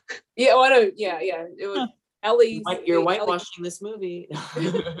yeah. Yeah, oh, I know. Yeah. It was Ellie. You're whitewashing this movie.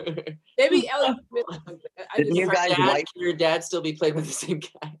 Maybe Ellie. Didn't you guys your dad still be played by the same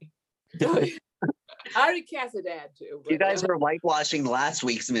guy? I already cast a dad too. You guys were whitewashing last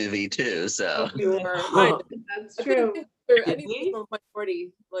week's movie too, so. That's true. I need some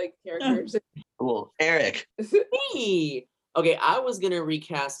minority characters. Cool. Eric. Me. Okay, I was gonna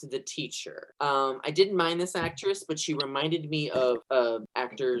recast the teacher. I didn't mind this actress, but she reminded me of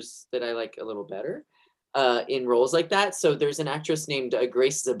actors that I like a little better in roles like that. So there's an actress named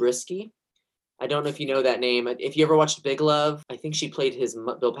Grace Zabriskie. I don't know if you know that name. If you ever watched Big Love, I think she played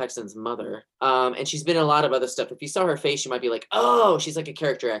Bill Paxton's mother. And she's been in a lot of other stuff. If you saw her face, you might be like, oh, she's like a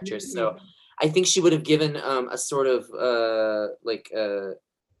character actress. Mm-hmm. So I think she would have given a sort of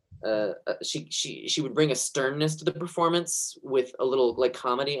she would bring a sternness to the performance with a little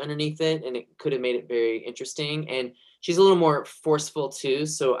comedy underneath it, and it could have made it very interesting. And she's a little more forceful too,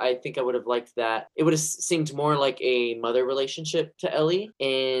 so I think I would have liked that. It would have seemed more like a mother relationship to Ellie,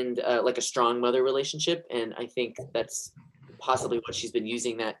 and like a strong mother relationship, and I think that's possibly what she's been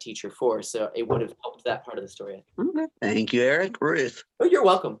using that teacher for, so it would have helped that part of the story. Okay. Thank you, Eric. Ruth. Oh, you're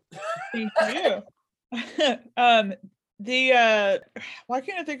welcome. Thank you. Why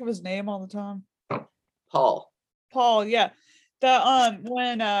can't I think of his name all the time? Paul, yeah. The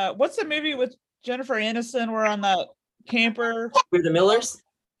when what's the movie with Jennifer Aniston? We're on that camper. We're the Millers.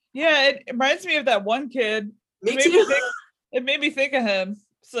 Yeah, it reminds me of that one kid. Me too. It made me think of him.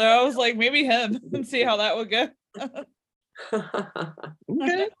 So I was like, maybe him, and see how that would go.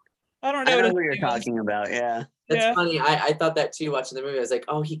 Okay. I don't know. I know who you're talking about. Yeah. That's funny. I thought that too watching the movie. I was like,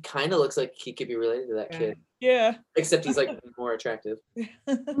 oh, he kind of looks like he could be related to that kid. Yeah. Except he's more attractive.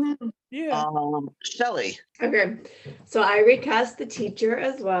 Yeah. Shelley. Okay. So I recast the teacher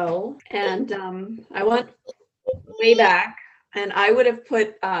as well. And I went way back, and I would have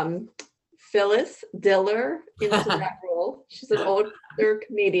put Phyllis Diller into that role. She's an older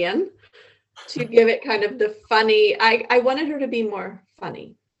comedian to give it kind of the funny. I wanted her to be more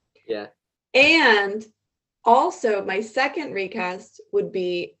funny. Yeah. And also, my second recast would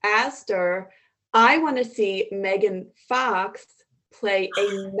be Aster. I want to see Megan Fox play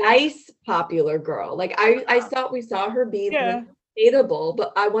a nice popular girl. Like I thought we saw her be Yeah. dateable,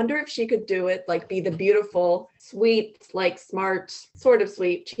 but I wonder if she could do it, like be the beautiful, sweet, like smart, sort of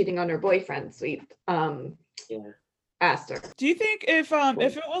sweet, cheating on her boyfriend, sweet Aster. Do you think if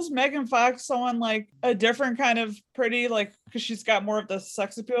it was Megan Fox, someone like a different kind of pretty, like because she's got more of the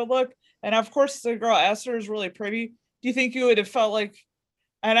sex appeal look, and of course the girl Aster is really pretty, do you think you would have felt like,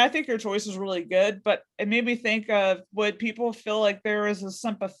 and I think your choice is really good, but it made me think of, would people feel like there was a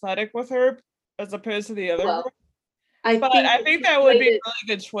sympathetic with her as opposed to the other Well, girl? I think that would be a really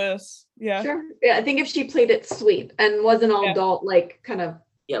good twist. Yeah. Sure. Yeah, I think if she played it sweet and wasn't all adult, like kind of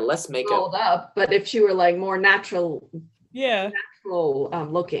less makeup. rolled up, but if she were like more natural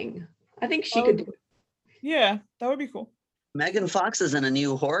looking, I think she could do it. Yeah, that would be cool. Megan Fox is in a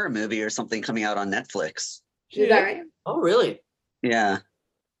new horror movie or something coming out on Netflix. Is that right? Oh, really? Yeah.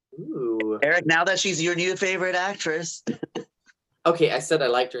 Ooh. Eric, now that she's your new favorite actress. Okay, I said I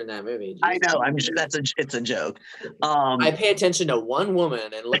liked her in that movie. I know. I'm sure it's a joke. I pay attention to one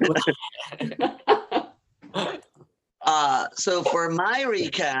woman and look what. So for my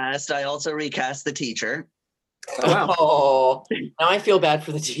recast, I also recast the teacher. Oh, now I feel bad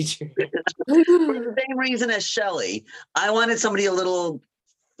for the teacher. For the same reason as Shelley, I wanted somebody a little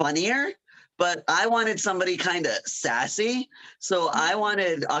funnier, but I wanted somebody kind of sassy. So I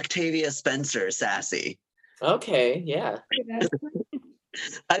wanted Octavia Spencer sassy. Okay, yeah.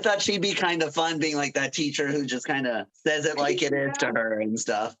 I thought she'd be kind of fun being like that teacher who just kind of says it like it is to her and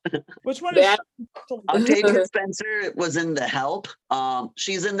stuff. Which one is Octavia Spencer was in The Help.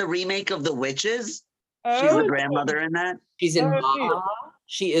 She's in the remake of The Witches. She's the grandmother in that. She's in Ma.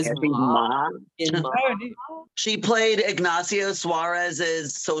 She is Ma. In Ma. She played Ignacio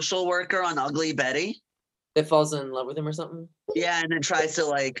Suarez's social worker on Ugly Betty. That falls in love with him or something? Yeah, and then tries to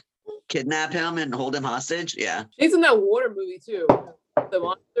like kidnap him and hold him hostage. Yeah. She's in that water movie too. The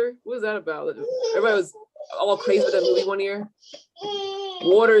monster. What was that about? Everybody was all crazy with that movie one year.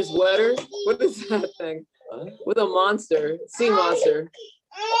 Water's wetter. What is that thing? With a monster, sea monster.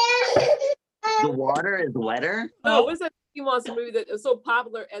 The water is wetter? No, what's that sea monster movie that was so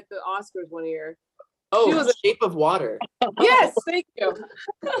popular at the Oscars one year? Oh, She was a- Shape of Water. Yes, thank you.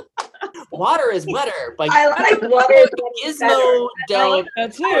 Water is Wetter by I like water. Gizmo Del.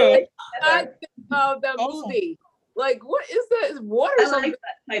 That too. I think of that Awesome. movie. Like, what is that? Is water I something? like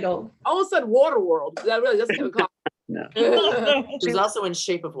that title. I almost said Waterworld. That really doesn't even call. No. She was also in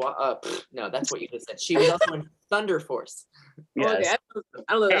Shape of Water. No, that's what you just said. She was also in Thunder Force. Yes. Okay,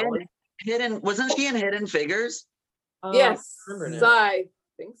 I don't know that one. And wasn't she in Hidden Figures? Yes, I remember now. I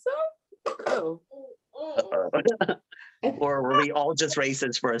think so. Oh. Or were we all just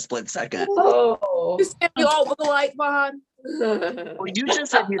racist for a split second? Oh, You said we all look alike, Vaughn. Well, you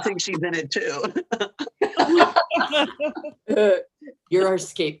just said you think she's in it too. You're our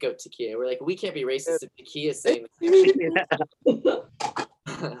scapegoat, Takia. We're like, we can't be racist if Takia is saying the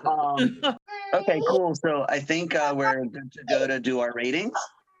same. Okay, cool. So I think we're good to go to do our ratings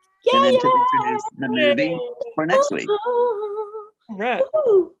and then to introduce the movie for next week. Right.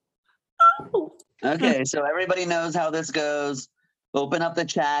 Okay, so everybody knows how this goes. Open up the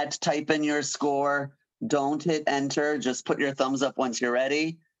chat, type in your score. Don't hit enter. Just put your thumbs up once you're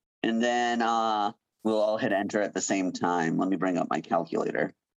ready. And then we'll all hit enter at the same time. Let me bring up my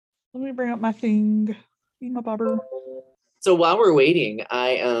calculator. Let me bring up my thing. My bobber. So while we're waiting,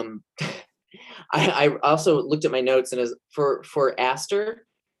 I also looked at my notes, and as for Aster,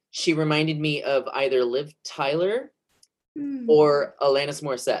 she reminded me of either Liv Tyler or Alanis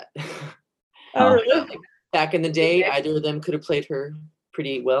Morissette. Oh, really? Back in the day, either of them could have played her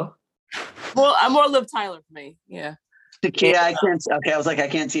pretty well. Well, I'm more Liv Tyler for me. Yeah. Takia, I can't. Okay, I was like, I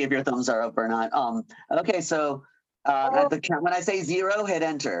can't see if your thumbs are up or not. Okay, so at the count, when I say 0, hit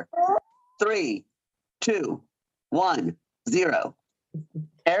enter. 3, 2, 1, 0.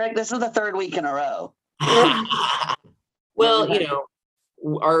 Eric, this is the 3rd week in a row. Well, you know,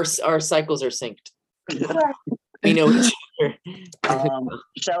 our cycles are synced. We know each other.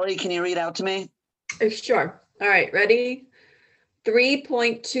 Shelley, can you read out to me? sure. All right, ready?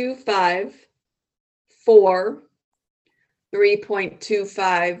 3.25, 4,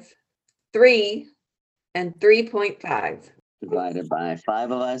 3.25, 3, and 3.5. Divided by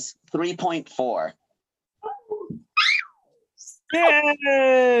 5 of us. 3.4.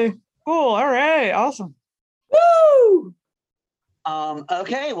 Yay! Cool. All right. Awesome. Woo!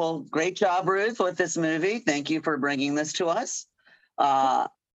 Okay, well, great job, Ruth, with this movie. Thank you for bringing this to us.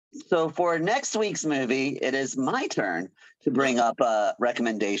 So for next week's movie, it is my turn to bring up a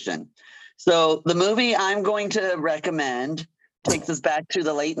recommendation. So the movie I'm going to recommend takes us back to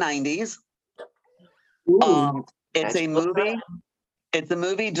the late 90s. It's a movie. It's a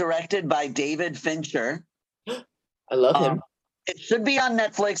movie directed by David Fincher. I love him. It should be on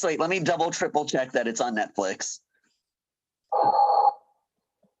Netflix. Wait, let me triple check that it's on Netflix.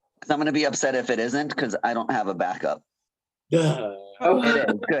 Because I'm going to be upset if it isn't, because I don't have a backup. It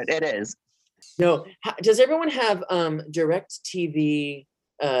is good. It is. No, does everyone have Direct TV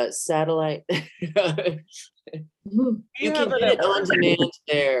satellite? You can get it on demand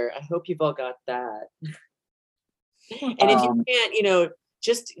there. I hope you've all got that. And if you can't,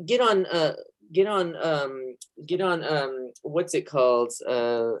 just get on what's it called?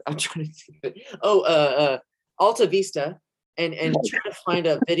 I'm trying to think of it. Alta Vista, and try to find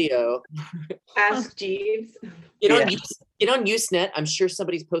a video. Ask Jeeves. Get on Usenet. I'm sure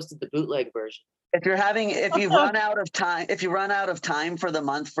somebody's posted the bootleg version. If you run out of time for the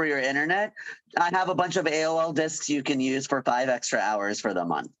month for your internet, I have a bunch of AOL discs you can use for 5 extra hours for the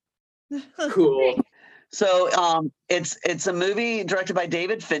month. Cool. So it's a movie directed by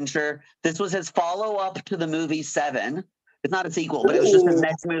David Fincher. This was his follow-up to the movie Seven. It's not a sequel, but it was just his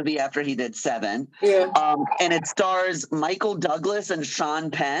next movie after he did Seven. Yeah. And it stars Michael Douglas and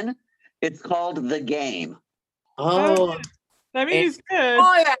Sean Penn. It's called The Game. Oh, That means he's good.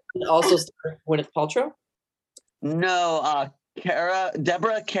 Oh yeah. also starring Gwyneth Paltrow. No,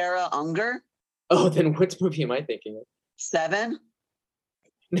 Deborah Kara Unger. Oh, then what movie am I thinking of? Seven.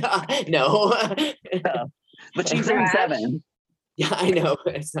 No. But she's in Seven. Yeah, I know.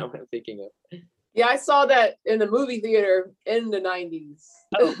 That's not what I'm thinking of. Yeah, I saw that in the movie theater in the 90s.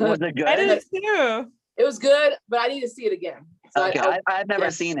 Oh, was it good? I did too. It was good, but I need to see it again. So Okay, I've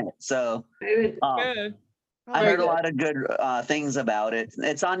never seen it, so Good. I heard a lot of good things about it.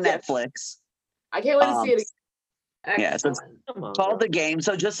 It's on Netflix. I can't wait to see it again. Yeah, so it's Come on. called The Game.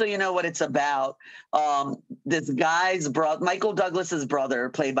 So just so you know what it's about, this guy's brother, Michael Douglas's brother,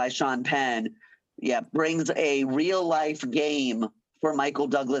 played by Sean Penn, brings a real life game for Michael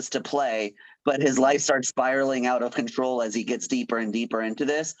Douglas to play, but his life starts spiraling out of control as he gets deeper and deeper into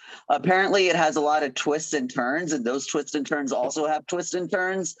this. Apparently it has a lot of twists and turns, and those twists and turns also have twists and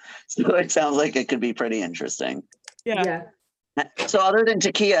turns. So it sounds like it could be pretty interesting. Yeah. So other than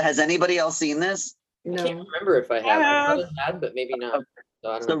Takia, has anybody else seen this? I can't No. remember if I have. I probably had, but maybe not. So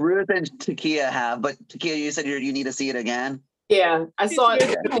I don't So know. Ruth and Takia have, but Takia, you said you need to see it again. Yeah, I saw it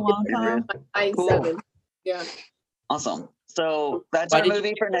It's been a long time. in 97. Yeah. Awesome. So that's Why our did you movie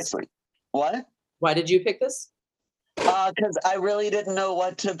pick for this? next week. What? Why did you pick this? Because I really didn't know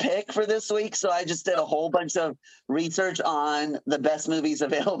what to pick for this week, so I just did a whole bunch of research on the best movies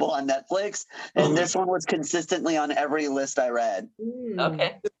available on Netflix, and this one was consistently on every list I read.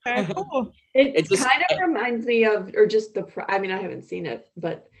 Okay. Okay, cool. It It's just- kind of reminds me of, or just I mean, I haven't seen it,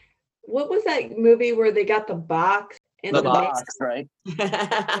 but what was that movie where they got the box in The the Box. Right? Is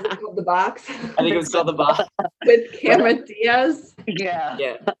it called The Box? I think it was called The Box. With Cameron Diaz. Yeah.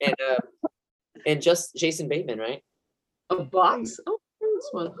 Yeah, and just Jason Bateman, right? A box? Oh, this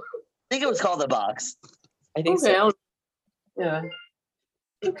one. I think it was called The Box. I think Okay. so. Yeah.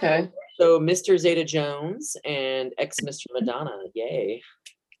 Okay. So Mr. Zeta Jones and ex Mr. Madonna, yay!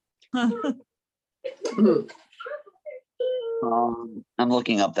 I'm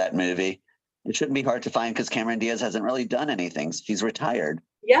looking up that movie. It shouldn't be hard to find because Cameron Diaz hasn't really done anything. She's retired.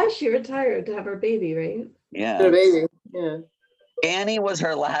 Yeah, she retired to have her baby, right? Yeah. The baby. Yeah. Annie was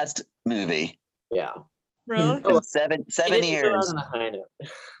her last movie. Yeah. Really? Oh, Seven She didn't go out years. on a high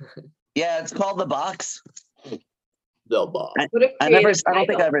note. Yeah, it's called The Box. The Box. What a I creative don't think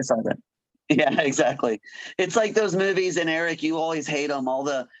I title. ever saw that. Yeah, exactly. It's like those movies, and Eric, you always hate them, all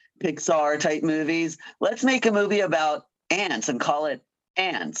the Pixar type movies. Let's make a movie about ants and call it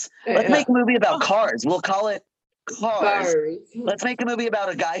Ants. Let's Yeah. make a movie about cars. We'll call it Cars. Cars. Let's make a movie about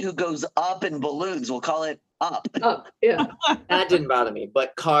a guy who goes up in balloons. We'll call it Up. Up, yeah. That didn't bother me,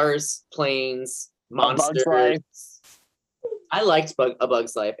 but cars, planes, Bug's monsters. Life. I liked A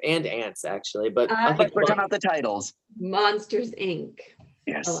Bug's Life and Ants actually, but I I think We're talking about the titles. Monsters Inc.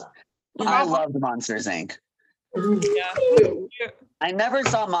 Yes. Oh. I loved Monsters, Inc. Yeah. Ooh. I never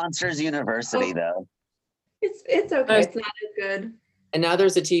saw Monsters University, though. It's okay. It's not as good. and now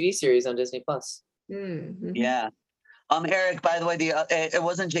there's a TV series on Disney Plus. Mhm. Yeah. Eric, by the way, it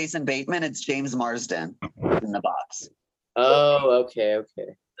wasn't Jason Bateman. It's James Marsden in The Box. Oh, okay.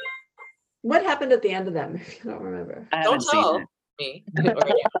 What happened at the end of that movie? I don't remember. I Don't haven't seen tell it. me. Or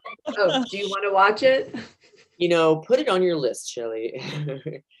you. Oh, do you want to watch it? Put it on your list, Shelley.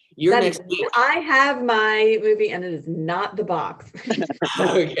 You're That next is- week. I have my movie, and it is not the box.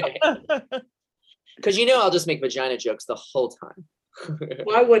 Okay. Because I'll just make vagina jokes the whole time.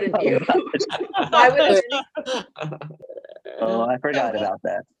 Why wouldn't you? Why would Oh, I forgot about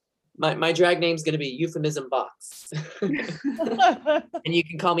that. My drag name's gonna be Euphemism Box. And you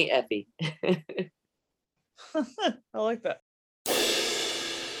can call me Effie. I like that.